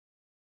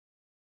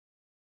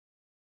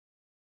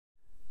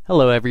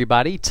Hello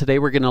everybody. Today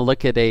we're going to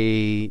look at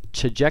a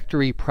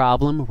trajectory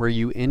problem where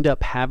you end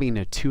up having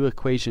a two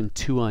equation,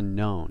 two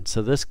unknown.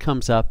 So this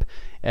comes up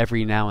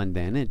every now and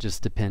then. It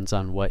just depends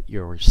on what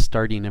your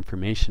starting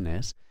information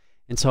is.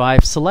 And so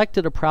I've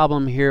selected a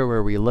problem here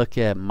where we look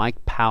at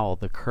Mike Powell,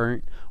 the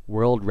current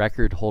world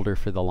record holder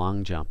for the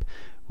long jump,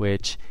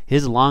 which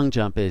his long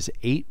jump is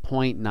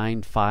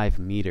 8.95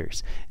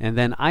 meters. And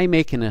then I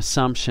make an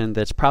assumption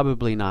that's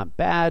probably not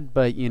bad,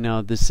 but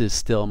this is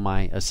still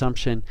my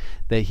assumption,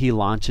 that he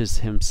launches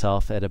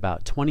himself at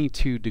about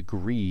 22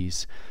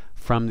 degrees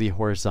from the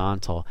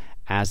horizontal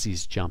as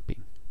he's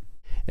jumping.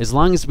 As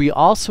long as we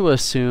also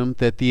assume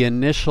that the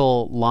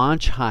initial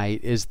launch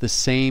height is the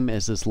same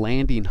as his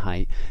landing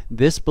height,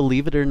 this,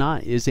 believe it or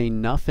not, is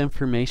enough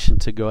information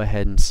to go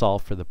ahead and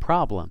solve for the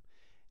problem.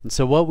 And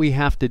so what we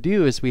have to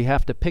do is we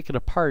have to pick it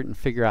apart and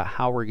figure out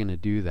how we're going to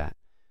do that.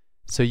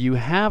 So you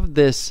have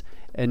this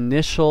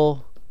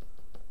initial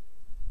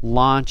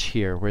launch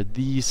here where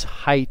these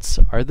heights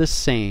are the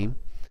same.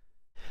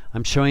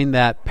 I'm showing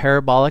that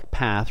parabolic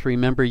path.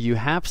 Remember, you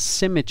have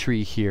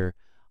symmetry here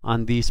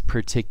on these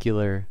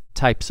particular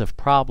types of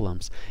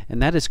problems,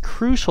 and that is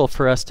crucial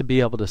for us to be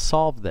able to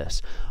solve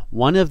this.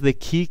 One of the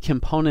key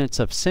components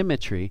of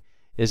symmetry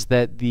is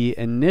that the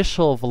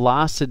initial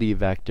velocity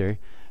vector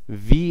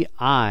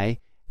VI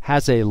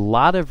has a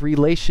lot of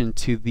relation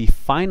to the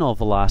final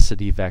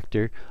velocity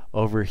vector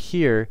over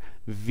here,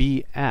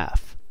 VF.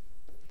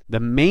 The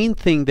main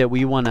thing that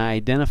we want to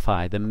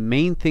identify, the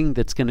main thing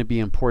that's going to be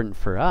important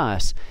for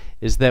us,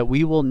 is that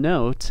we will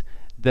note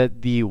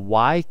that the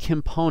y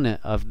component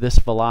of this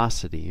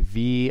velocity,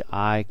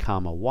 VI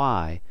comma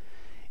y,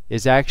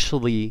 is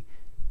actually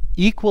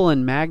equal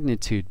in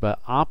magnitude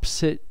but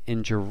opposite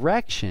in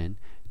direction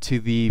to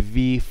the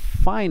V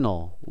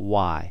final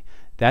y.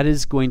 That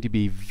is going to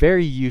be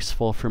very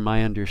useful for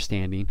my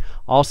understanding.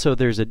 Also,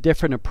 there's a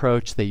different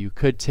approach that you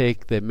could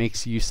take that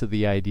makes use of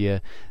the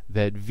idea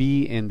that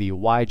v in the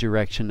y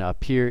direction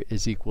up here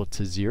is equal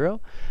to 0.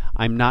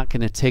 I'm not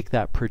going to take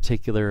that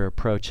particular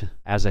approach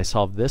as I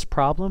solve this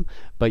problem,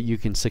 but you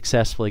can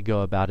successfully go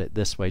about it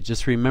this way.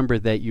 Just remember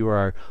that you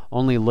are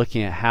only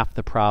looking at half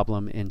the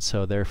problem, and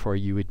so therefore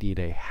you would need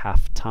a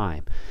half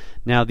time.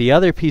 Now, the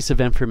other piece of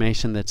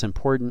information that's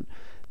important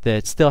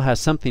that still has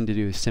something to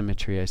do with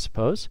symmetry, I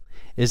suppose,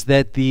 is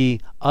that the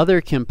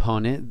other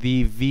component,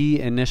 the v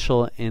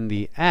initial in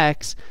the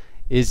x,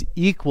 is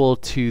equal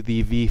to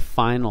the v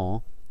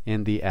final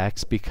in the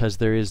x because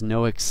there is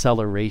no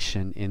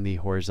acceleration in the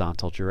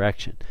horizontal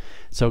direction.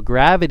 So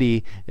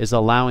gravity is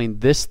allowing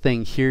this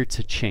thing here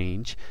to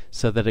change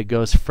so that it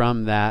goes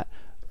from that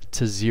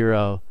to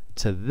 0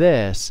 to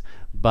this,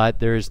 but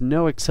there is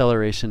no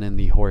acceleration in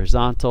the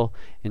horizontal,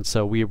 and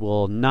so we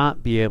will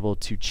not be able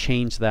to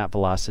change that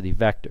velocity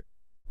vector.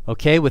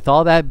 Okay, with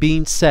all that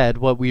being said,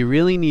 what we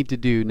really need to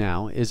do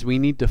now is we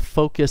need to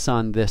focus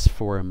on this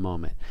for a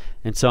moment.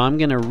 And so I'm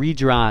going to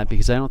redraw it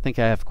because I don't think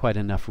I have quite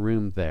enough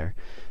room there.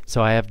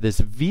 So I have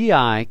this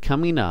VI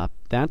coming up.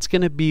 That's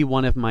going to be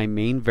one of my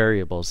main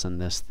variables in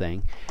this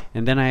thing.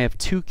 And then I have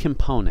two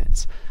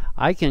components.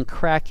 I can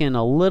crack in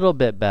a little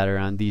bit better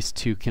on these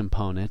two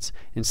components.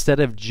 Instead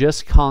of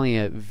just calling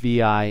it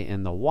VI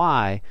and the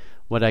Y,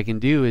 what I can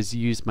do is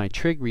use my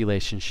trig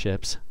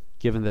relationships,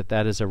 given that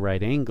that is a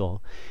right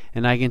angle,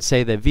 and I can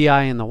say that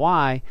VI and the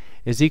Y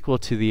is equal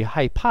to the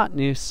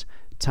hypotenuse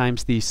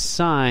times the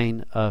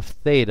sine of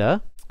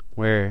theta,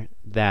 where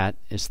that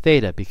is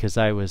theta because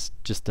I was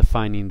just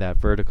defining that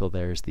vertical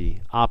there as the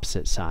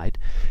opposite side.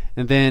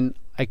 And then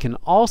I can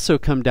also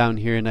come down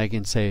here and I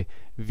can say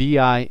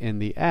VI in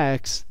the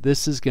x,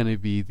 this is going to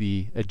be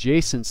the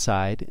adjacent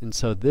side, and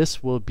so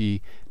this will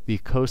be the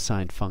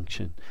cosine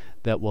function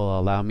that will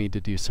allow me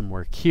to do some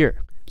work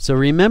here. So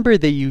remember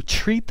that you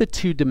treat the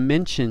two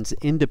dimensions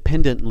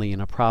independently in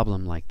a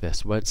problem like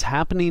this. What's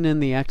happening in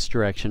the x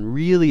direction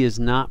really is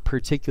not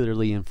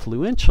particularly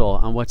influential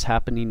on what's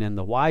happening in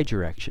the y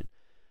direction.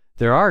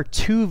 There are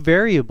two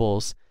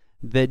variables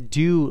that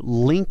do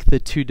link the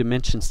two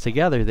dimensions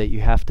together that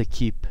you have to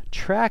keep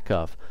track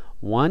of.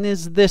 One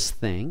is this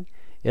thing.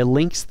 It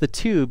links the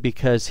two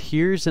because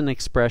here's an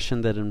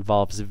expression that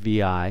involves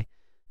VI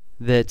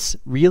that's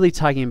really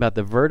talking about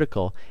the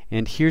vertical,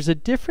 and here's a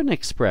different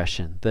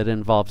expression that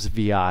involves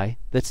VI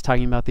that's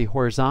talking about the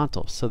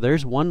horizontal. So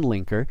there's one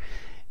linker.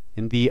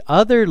 And the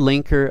other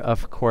linker,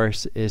 of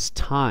course, is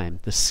time,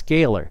 the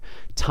scalar.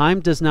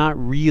 Time does not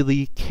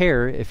really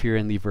care if you're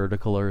in the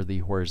vertical or the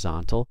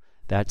horizontal.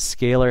 That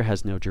scalar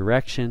has no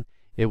direction.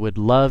 It would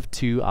love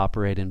to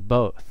operate in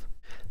both.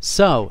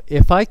 So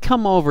if I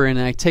come over and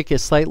I take a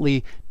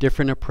slightly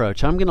different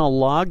approach, I'm going to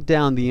log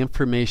down the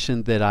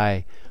information that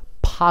I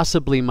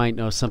possibly might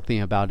know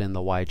something about in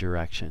the y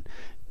direction.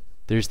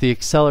 There's the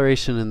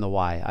acceleration in the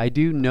y. I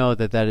do know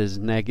that that is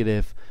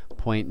negative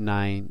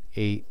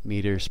 0.98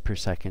 meters per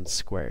second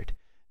squared.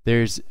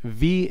 There's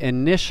v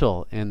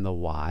initial in the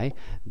y.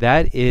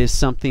 That is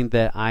something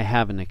that I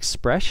have an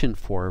expression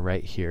for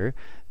right here.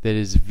 That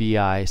is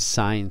vi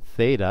sine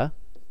theta.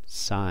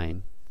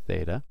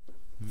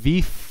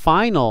 V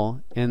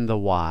final in the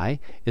y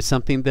is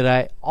something that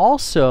I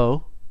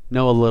also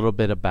know a little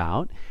bit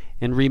about.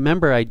 And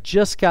remember, I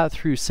just got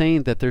through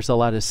saying that there's a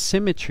lot of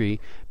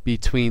symmetry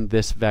between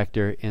this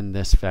vector and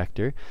this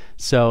vector.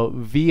 So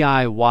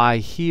VIY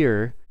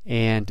here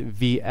and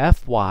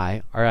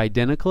VFY are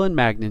identical in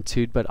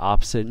magnitude but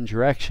opposite in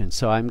direction.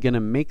 So I'm going to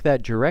make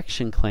that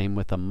direction claim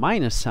with a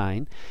minus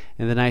sign,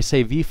 and then I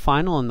say V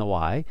final in the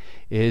y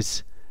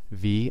is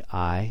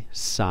VI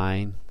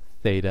sine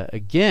theta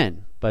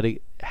again, but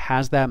it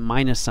has that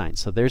minus sign.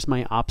 So there's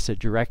my opposite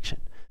direction.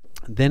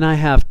 Then I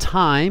have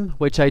time,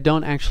 which I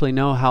don't actually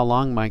know how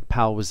long Mike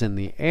Powell was in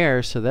the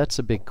air, so that's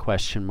a big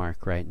question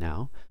mark right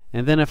now.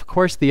 And then of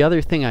course the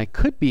other thing I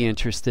could be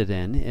interested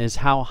in is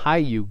how high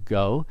you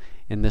go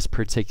in this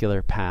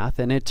particular path,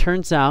 and it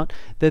turns out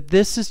that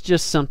this is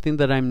just something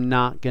that I'm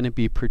not going to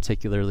be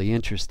particularly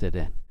interested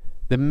in.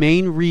 The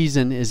main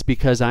reason is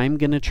because I'm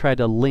going to try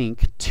to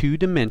link two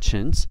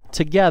dimensions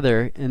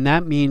together, and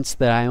that means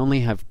that I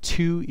only have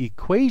two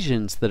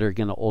equations that are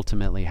going to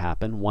ultimately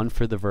happen, one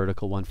for the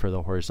vertical, one for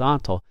the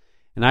horizontal,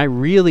 and I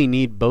really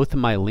need both of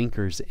my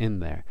linkers in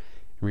there.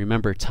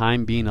 Remember,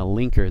 time being a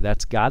linker,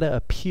 that's got to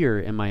appear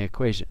in my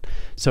equation.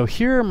 So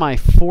here are my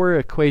four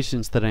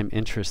equations that I'm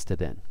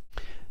interested in.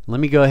 Let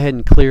me go ahead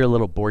and clear a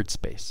little board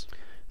space.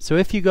 So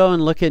if you go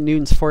and look at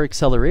Newton's four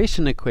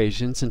acceleration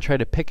equations and try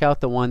to pick out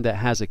the one that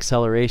has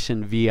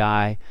acceleration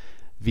VI,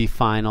 V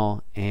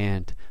final,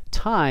 and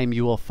time,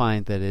 you will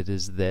find that it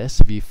is this.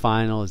 V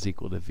final is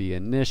equal to V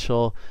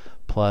initial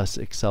plus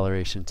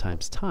acceleration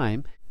times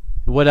time.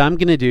 What I'm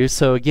going to do,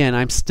 so again,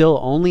 I'm still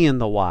only in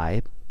the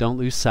y. Don't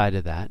lose sight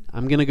of that.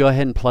 I'm going to go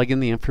ahead and plug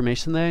in the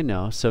information that I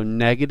know. So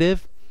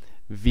negative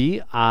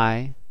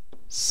VI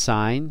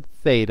sine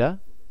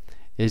theta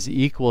is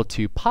equal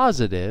to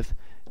positive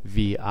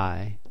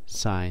VI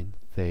sine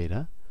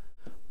theta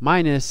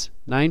minus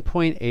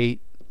 9.8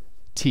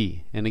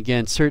 t. And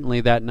again,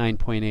 certainly that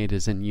 9.8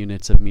 is in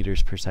units of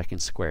meters per second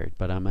squared,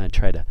 but I'm going to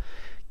try to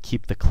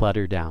keep the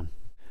clutter down.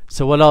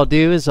 So what I'll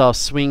do is I'll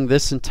swing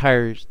this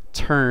entire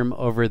term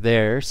over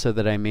there so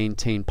that I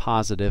maintain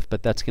positive,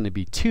 but that's going to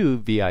be 2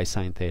 VI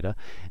sine theta,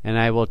 and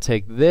I will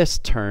take this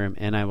term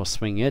and I will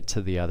swing it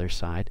to the other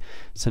side.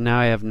 So now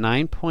I have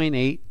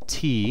 9.8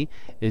 t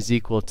is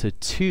equal to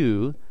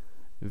 2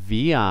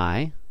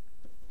 VI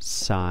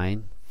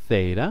sine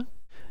theta.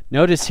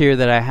 Notice here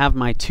that I have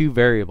my two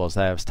variables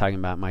that I was talking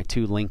about, my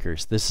two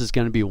linkers. This is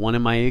going to be one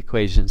of my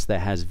equations that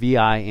has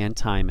VI and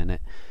time in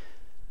it.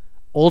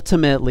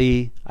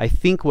 Ultimately, I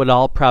think what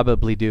I'll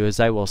probably do is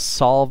I will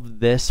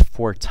solve this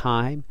for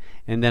time,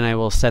 and then I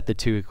will set the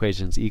two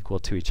equations equal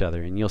to each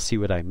other, and you'll see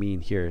what I mean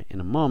here in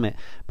a moment.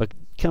 But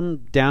come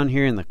down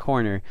here in the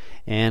corner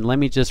and let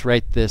me just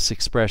write this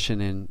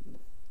expression in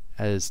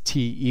as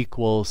t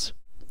equals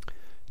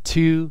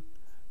 2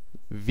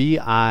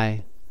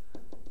 VI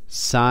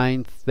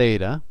sine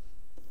theta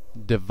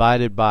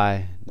divided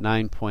by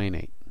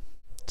 9.8.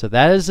 So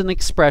that is an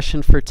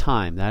expression for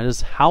time. That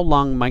is how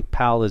long Mike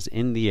Powell is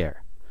in the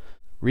air.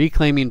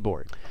 Reclaiming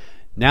board.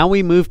 Now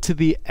we move to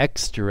the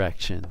x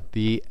direction.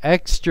 The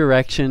x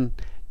direction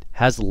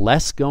has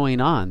less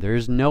going on. There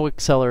is no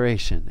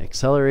acceleration.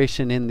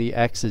 Acceleration in the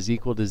x is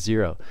equal to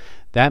 0.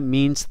 That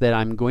means that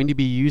I'm going to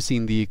be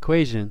using the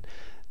equation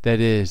that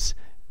is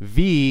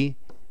v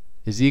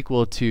is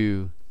equal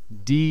to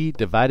d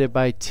divided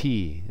by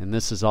t, and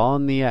this is all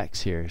in the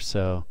x here.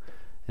 So,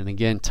 and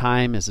again,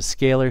 time is a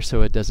scalar,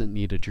 so it doesn't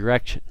need a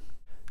direction.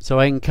 So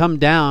I can come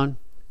down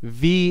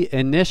v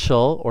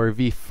initial or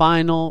v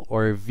final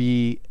or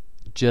v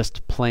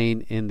just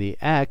plain in the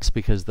x,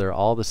 because they're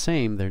all the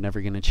same, they're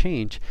never going to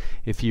change,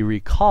 if you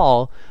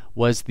recall,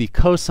 was the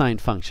cosine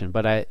function,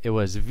 but it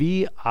was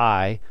vi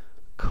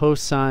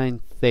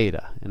cosine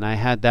theta, and I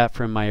had that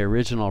from my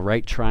original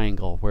right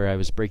triangle where I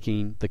was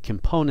breaking the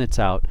components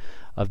out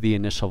of the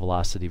initial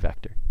velocity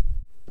vector.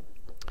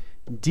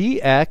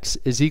 dx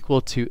is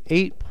equal to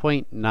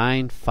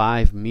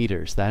 8.95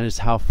 meters. That is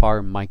how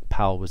far Mike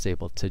Powell was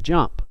able to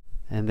jump.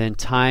 And then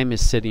time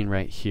is sitting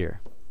right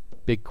here.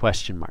 Big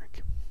question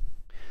mark.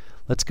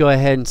 Let's go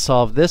ahead and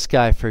solve this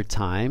guy for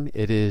time.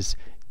 It is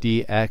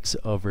dx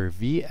over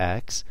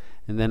vx,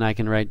 and then I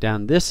can write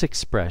down this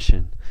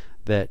expression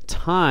that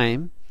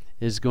time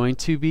is going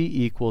to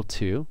be equal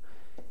to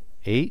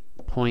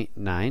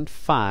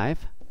 8.95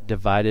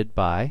 divided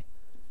by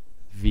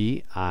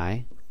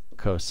vi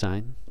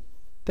cosine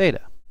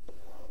theta.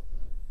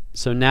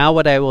 So now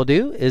what I will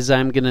do is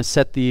I'm going to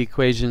set the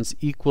equations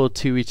equal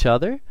to each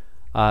other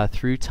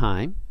through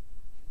time.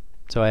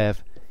 So I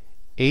have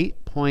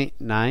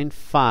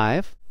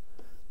 8.95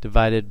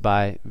 divided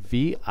by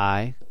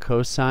vi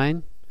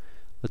cosine.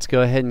 Let's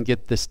go ahead and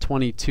get this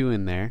 22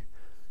 in there.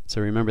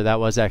 So remember, that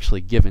was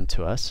actually given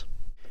to us.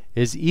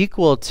 Is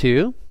equal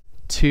to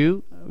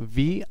 2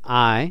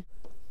 vi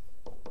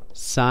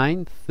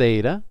sine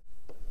theta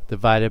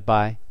divided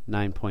by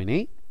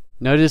 9.8.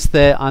 Notice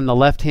that on the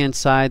left hand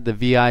side the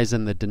vi is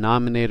in the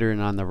denominator,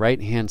 and on the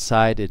right hand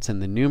side it's in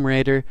the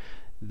numerator.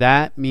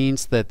 That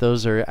means that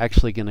those are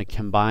actually going to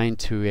combine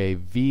to a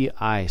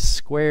vi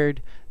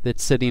squared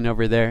that's sitting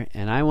over there,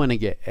 and I want to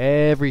get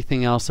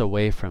everything else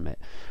away from it.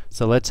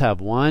 So let's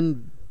have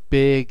one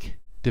big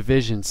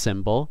division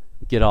symbol,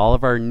 get all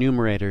of our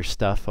numerator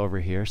stuff over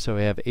here. So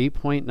we have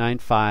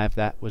 8.95,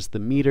 that was the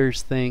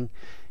meters thing.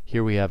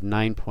 Here we have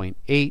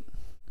 9.8,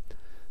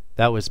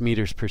 that was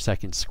meters per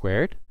second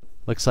squared.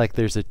 Looks like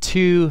there's a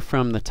 2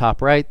 from the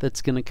top right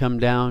that's going to come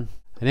down.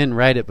 I didn't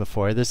write it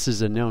before. This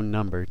is a known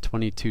number,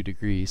 22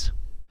 degrees.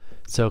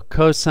 So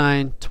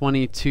cosine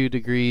 22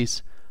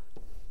 degrees.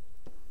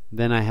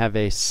 Then I have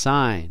a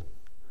sine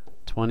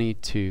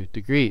 22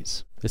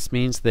 degrees. This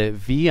means that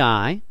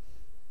VI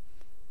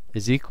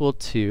is equal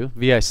to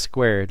VI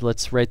squared.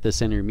 Let's write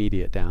this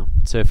intermediate down.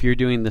 So if you're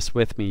doing this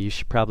with me, you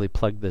should probably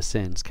plug this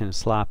in. It's kind of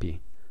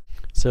sloppy.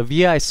 So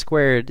VI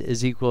squared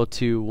is equal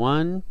to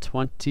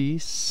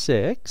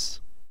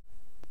 126.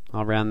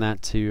 I'll round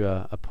that to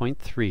a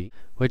 0.3,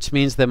 which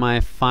means that my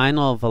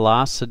final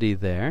velocity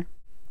there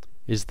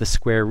is the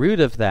square root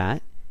of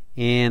that,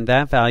 and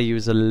that value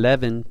is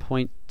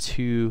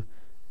 11.2,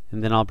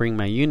 and then I'll bring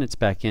my units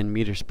back in,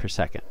 meters per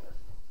second.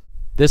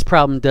 This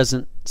problem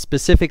doesn't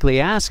specifically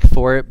ask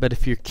for it, but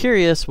if you're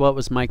curious what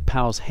was Mike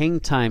Powell's hang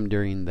time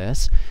during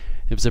this,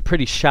 it was a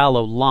pretty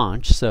shallow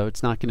launch, so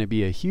it's not going to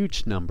be a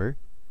huge number.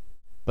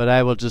 But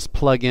I will just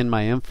plug in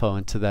my info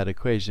into that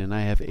equation.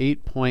 I have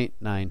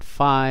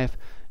 8.95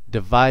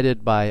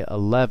 divided by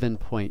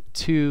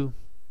 11.2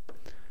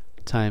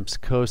 times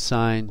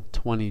cosine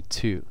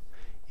 22.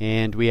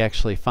 And we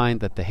actually find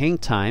that the hang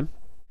time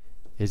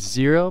is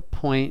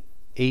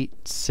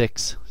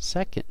 0.86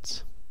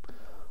 seconds.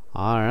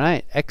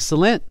 Alright,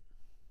 excellent.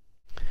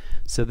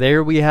 So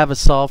there we have a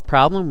solved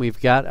problem. We've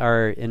got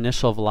our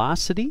initial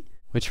velocity,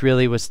 which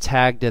really was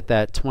tagged at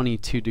that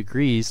 22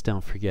 degrees,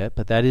 don't forget,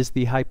 but that is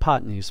the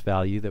hypotenuse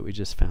value that we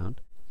just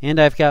found. And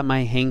I've got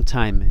my hang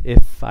time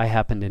if I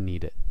happen to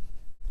need it.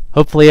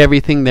 Hopefully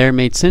everything there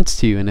made sense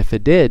to you, and if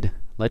it did,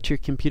 let your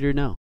computer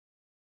know.